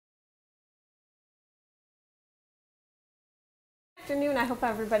Good afternoon. I hope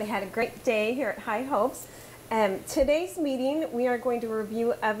everybody had a great day here at High Hopes. Today's meeting, we are going to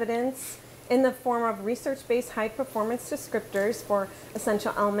review evidence in the form of research-based high-performance descriptors for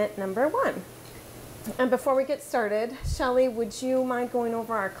essential element number 1. And before we get started, Shelley, would you mind going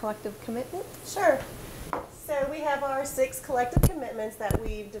over our collective commitment? Sure. So we have our 6 collective commitments that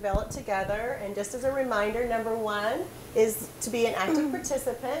we've developed together, and just as a reminder, number 1 is to be an active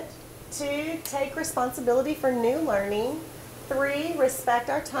participant. 2, take responsibility for new learning. 3, respect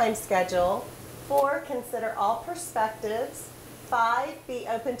our time schedule. 4, consider all perspectives. 5, be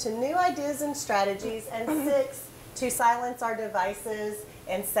open to new ideas and strategies. And 6, to silence our devices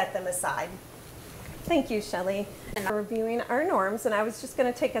and set them aside. Thank you, Shelley. We're reviewing our norms, and I was just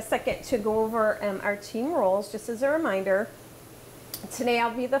going to take a second to go over our team roles, just as a reminder. Today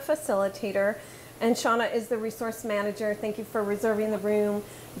I'll be the facilitator, and Shauna is the resource manager. Thank you for reserving the room,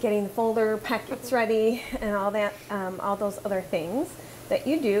 getting the folder packets ready, and all that, all those other things that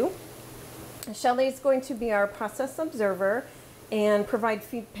you do. Shelley is going to be our process observer and provide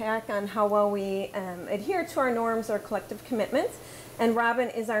feedback on how well we adhere to our norms or collective commitments. And Robin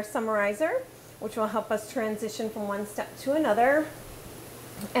is our summarizer, which will help us transition from one step to another.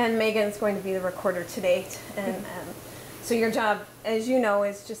 And Megan's going to be the recorder today. And so your job, as you know,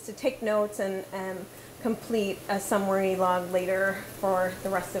 is just to take notes and complete a summary log later for the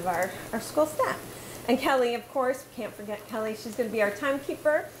rest of our school staff. And Kelly, of course, we can't forget Kelly. She's going to be our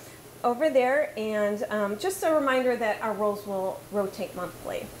timekeeper over there. And just a reminder that our roles will rotate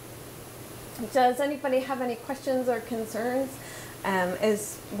monthly. Does anybody have any questions or concerns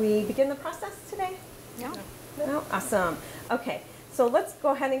as we begin the process today? No. No? Awesome. Okay, so let's go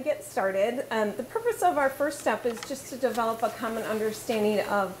ahead and get started. The purpose of our first step is just to develop a common understanding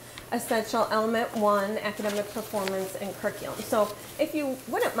of essential element 1, academic performance and curriculum. So if you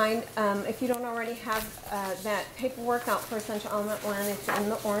wouldn't mind, if you don't already have that paperwork out for essential element 1, it's in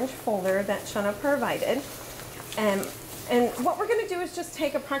the orange folder that Shauna provided. And what we're going to do is just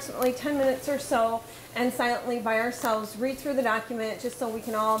take approximately 10 minutes or so and silently by ourselves read through the document just so we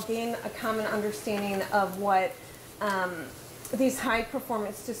can all gain a common understanding of what these high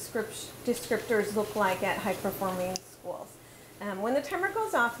performance descriptors look like at high performing schools. When the timer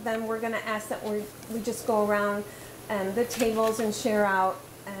goes off, then we're going to ask that we just go around the tables and share out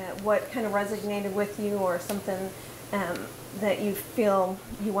what kind of resonated with you or something that you feel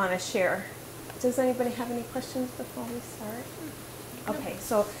you want to share. Does anybody have any questions before we start? Okay,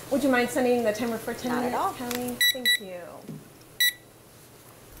 so would you mind setting the timer for 10 minutes, Kelly? Thank you.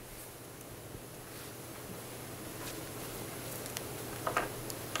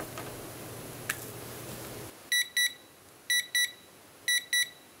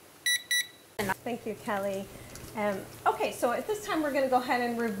 Thank you, Kelly. Okay, so at this time we're going to go ahead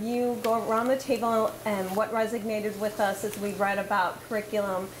and go around the table what resonated with us as we read about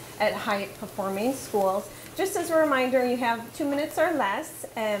curriculum at high performing schools. Just as a reminder, you have 2 minutes or less.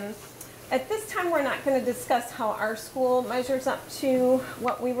 At this time we're not going to discuss how our school measures up to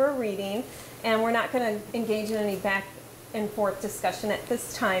what we were reading, and we're not going to engage in any back and forth discussion at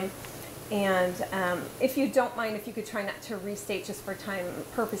this time. And if you don't mind, if you could try not to restate, just for time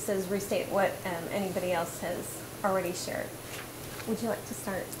purposes, restate what anybody else has already shared. Would you like to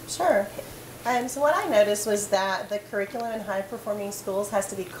start? Sure. So what I noticed was that the curriculum in high-performing schools has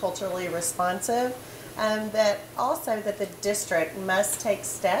to be culturally responsive, that the district must take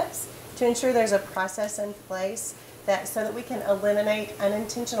steps to ensure there's a process in place so that we can eliminate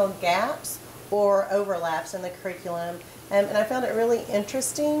unintentional gaps or overlaps in the curriculum. And I found it really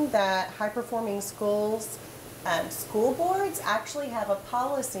interesting that high-performing schools, school boards actually have a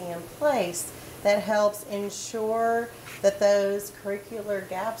policy in place that helps ensure that those curricular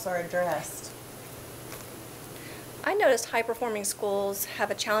gaps are addressed. I noticed high-performing schools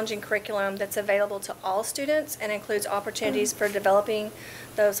have a challenging curriculum that's available to all students and includes opportunities for developing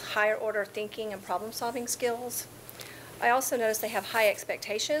those higher-order thinking and problem-solving skills. I also noticed they have high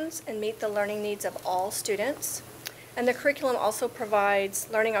expectations and meet the learning needs of all students. And the curriculum also provides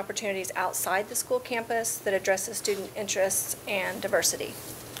learning opportunities outside the school campus that addresses student interests and diversity.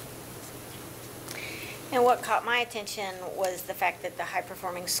 And what caught my attention was the fact that the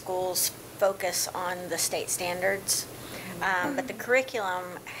high-performing schools focus on the state standards, but the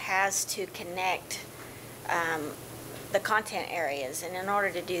curriculum has to connect the content areas, and in order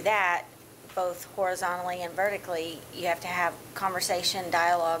to do that, both horizontally and vertically, you have to have conversation,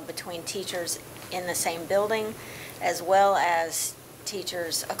 dialogue between teachers in the same building, as well as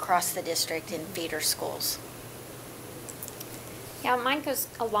teachers across the district in feeder schools. Yeah, mine goes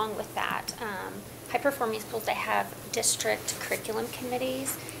along with that. High-performing schools, they have district curriculum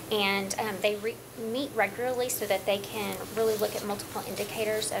committees, And they meet regularly so that they can really look at multiple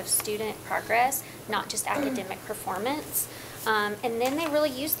indicators of student progress, not just academic performance. And then they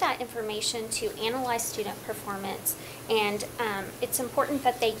really use that information to analyze student performance. And it's important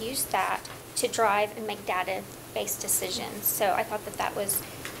that they use that to drive and make data-based decisions. So I thought that that was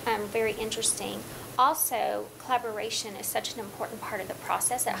very interesting. Also, collaboration is such an important part of the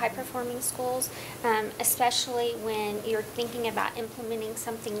process at high-performing schools, especially when you're thinking about implementing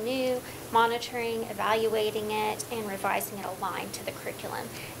something new, monitoring, evaluating it, and revising it aligned to the curriculum.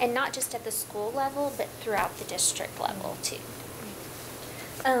 And not just at the school level, but throughout the district level, too.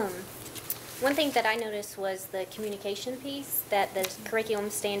 One thing that I noticed was the communication piece, that the curriculum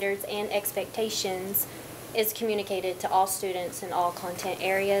standards and expectations is communicated to all students in all content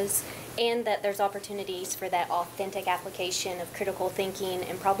areas, and that there's opportunities for that authentic application of critical thinking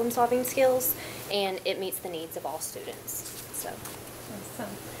and problem-solving skills, and it meets the needs of all students. So.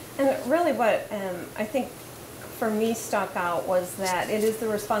 Awesome. And really what I think for me stuck out was that it is the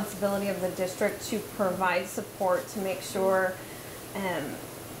responsibility of the district to provide support to make sure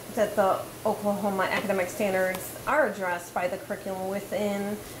that the Oklahoma academic standards are addressed by the curriculum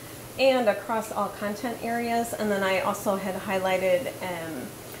within and across all content areas. And then I also had highlighted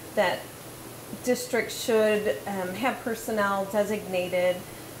that districts should have personnel designated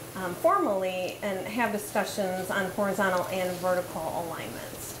formally and have discussions on horizontal and vertical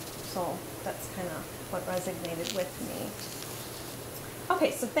alignments. So that's kind of what resonated with me.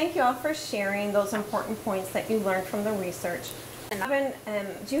 Okay, so thank you all for sharing those important points that you learned from the research. And Evan,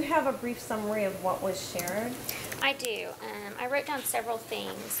 do you have a brief summary of what was shared? I do. I wrote down several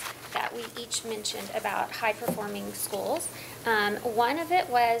things that we each mentioned about high-performing schools. One of it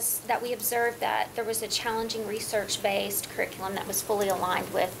was that we observed that there was a challenging research-based curriculum that was fully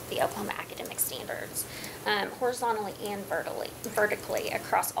aligned with the Oklahoma academic standards, horizontally and vertically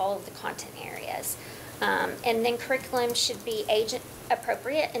across all of the content areas. And then curriculum should be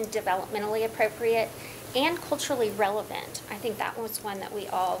age-appropriate and developmentally appropriate and culturally relevant. I think that was one that we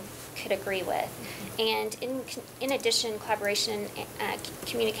all could agree with. And in addition, collaboration,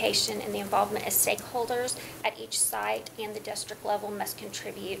 communication, and the involvement of stakeholders at each site and the district level must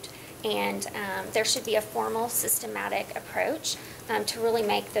contribute. And there should be a formal, systematic approach to really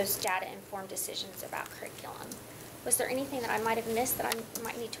make those data-informed decisions about curriculum. Was there anything that I might have missed that I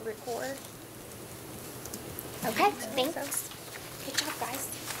might need to record? Okay, thanks. Good job, guys.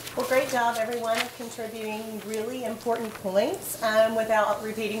 Well, great job, everyone, contributing really important points without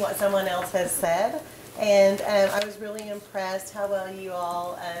repeating what someone else has said. And I was really impressed how well you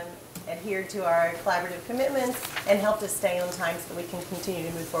all adhered to our collaborative commitments and helped us stay on time so that we can continue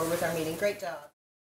to move forward with our meeting. Great job.